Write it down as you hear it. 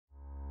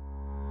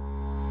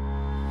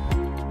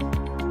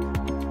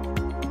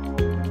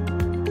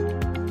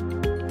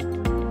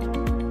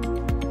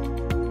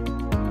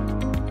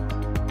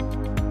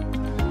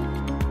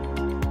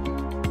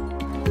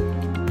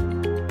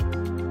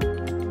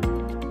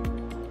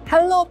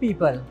Hello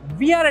people,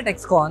 we are at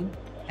Excon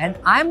and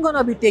I'm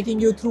gonna be taking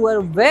you through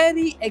a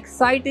very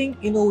exciting,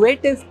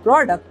 innovative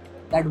product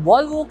that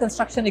Volvo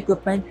construction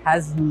equipment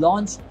has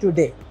launched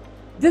today.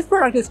 This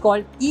product is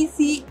called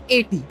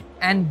EC80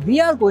 and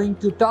we are going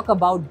to talk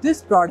about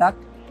this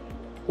product,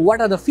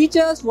 what are the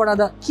features, what are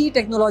the key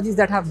technologies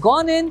that have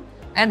gone in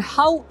and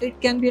how it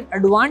can be an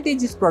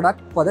advantageous product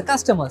for the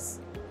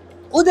customers.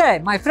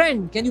 Uday, my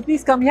friend, can you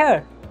please come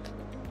here?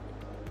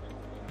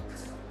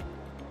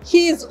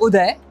 He is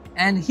Uday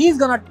and he's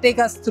gonna take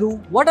us through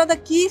what are the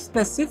key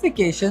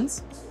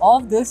specifications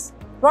of this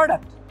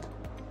product.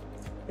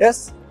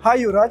 Yes, hi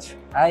Yuvraj.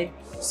 Hi.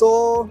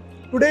 So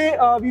today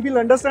we will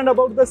understand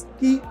about the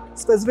key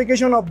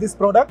specification of this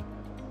product.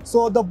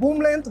 So the boom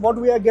length what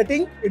we are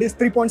getting, it is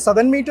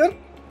 3.7 meter,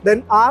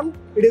 then arm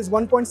it is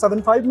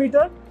 1.75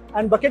 meter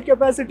and bucket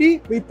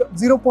capacity with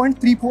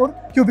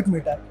 0.34 cubic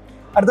meter.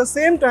 At the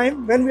same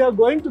time, when we are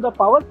going to the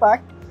power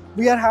pack,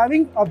 we are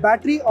having a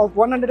battery of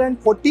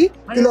 140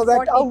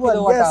 kilowatt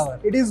hour. Yes,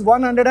 it is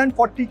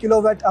 140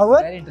 kilowatt hour.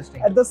 Very interesting.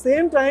 At the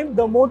same time,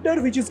 the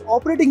motor which is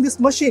operating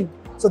this machine,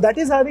 so that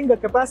is having a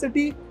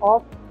capacity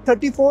of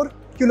 34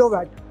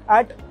 kilowatt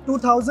at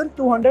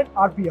 2200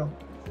 RPM.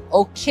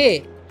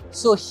 Okay,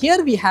 so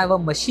here we have a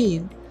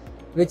machine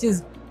which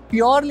is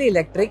purely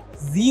electric,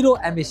 zero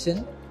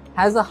emission,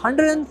 has a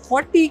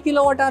 140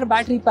 kilowatt hour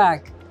battery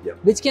pack,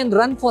 which can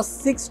run for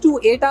 6 to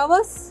 8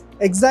 hours.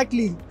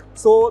 Exactly.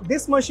 So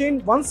this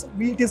machine, once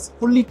it is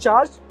fully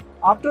charged,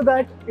 after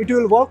that it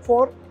will work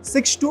for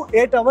 6 to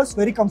 8 hours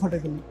very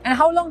comfortably. And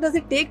how long does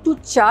it take to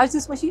charge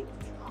this machine?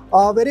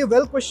 Very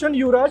well questioned,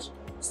 Yuvraj.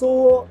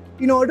 So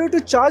in order to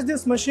charge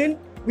this machine,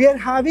 we are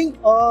having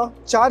a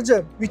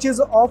charger which is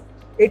of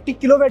 80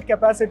 kilowatt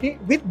capacity.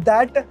 With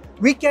that,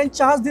 we can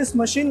charge this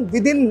machine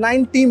within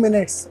 90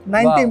 minutes.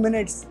 90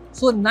 minutes.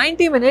 So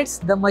 90 minutes,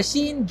 the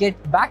machine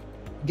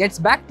gets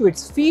back to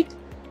its feet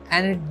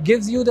and it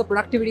gives you the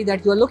productivity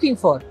that you are looking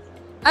for.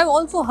 I've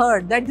also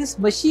heard that this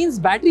machine's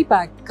battery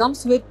pack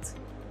comes with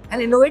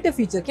an innovative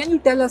feature. Can you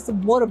tell us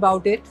more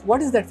about it?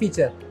 What is that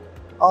feature?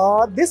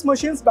 This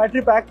machine's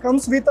battery pack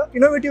comes with an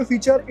innovative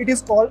feature. It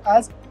is called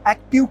as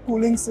active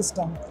cooling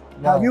system.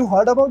 Wow. Have you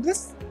heard about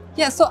this?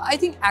 Yeah, so I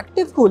think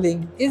active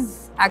cooling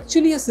is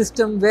actually a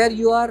system where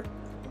you are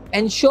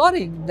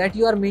ensuring that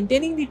you are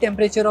maintaining the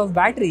temperature of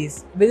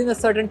batteries within a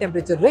certain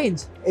temperature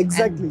range.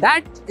 Exactly. And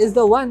that is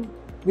the one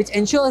which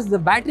ensures the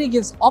battery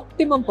gives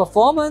optimum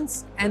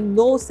performance and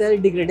no cell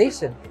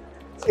degradation.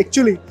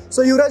 Actually,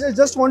 so Yuvraj, I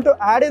just want to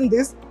add in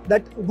this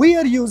that we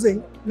are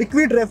using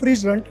liquid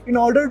refrigerant in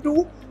order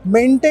to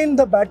maintain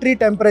the battery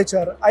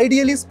temperature.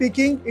 Ideally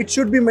speaking, it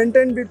should be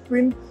maintained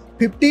between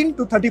 15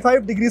 to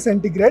 35 degrees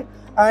centigrade,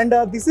 and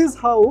this is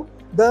how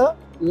the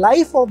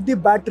life of the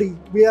battery,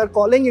 we are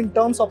calling in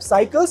terms of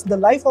cycles, the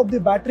life of the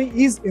battery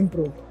is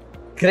improved.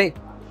 Great.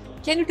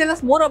 Can you tell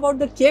us more about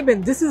the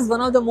cabin? This is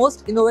one of the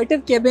most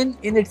innovative cabin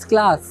in its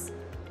class.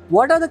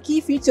 What are the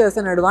key features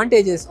and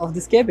advantages of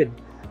this cabin?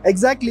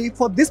 Exactly.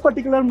 For this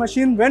particular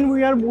machine, when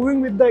we are moving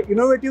with the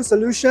innovative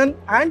solution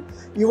and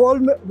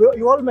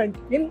evolvement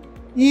in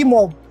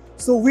E-mob,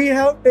 so we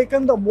have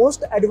taken the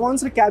most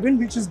advanced cabin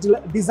which is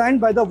designed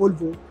by the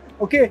Volvo.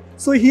 Okay,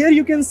 so here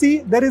you can see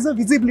there is a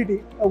visibility,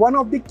 one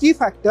of the key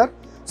factor.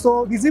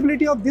 So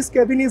visibility of this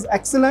cabin is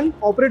excellent.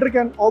 Operator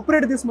can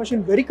operate this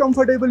machine very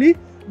comfortably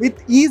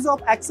with ease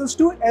of access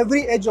to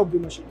every edge of the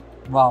machine.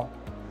 Wow.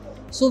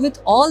 So with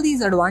all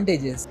these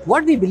advantages,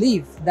 what we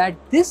believe that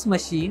this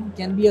machine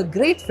can be a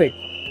great fit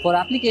for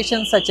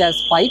applications such as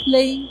pipe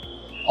laying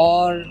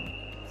or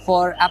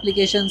for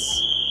applications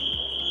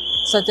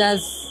such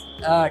as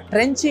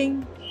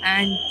trenching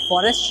and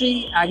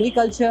forestry,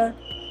 agriculture.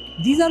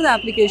 These are the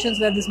applications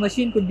where this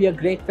machine could be a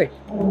great fit.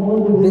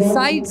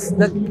 Besides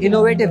the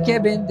innovative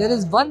cabin, there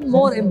is one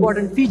more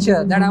important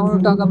feature that I want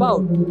to talk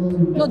about.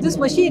 Now, this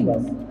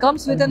machine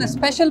comes with a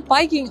special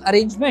piking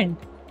arrangement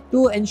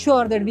to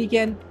ensure that we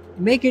can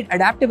make it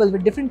adaptable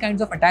with different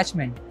kinds of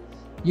attachment.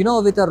 You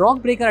know, with a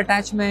rock breaker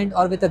attachment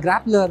or with a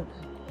grappler,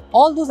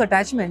 all those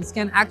attachments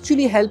can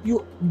actually help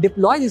you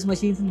deploy these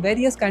machines in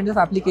various kinds of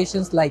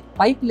applications like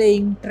pipe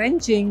laying,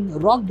 trenching,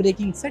 rock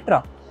breaking,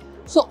 etc.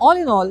 So all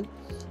in all,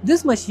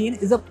 this machine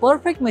is a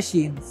perfect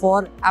machine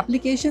for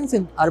applications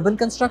in urban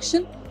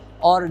construction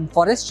or in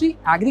forestry,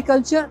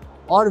 agriculture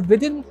or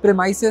within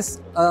premises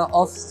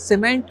of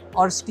cement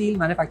or steel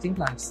manufacturing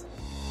plants.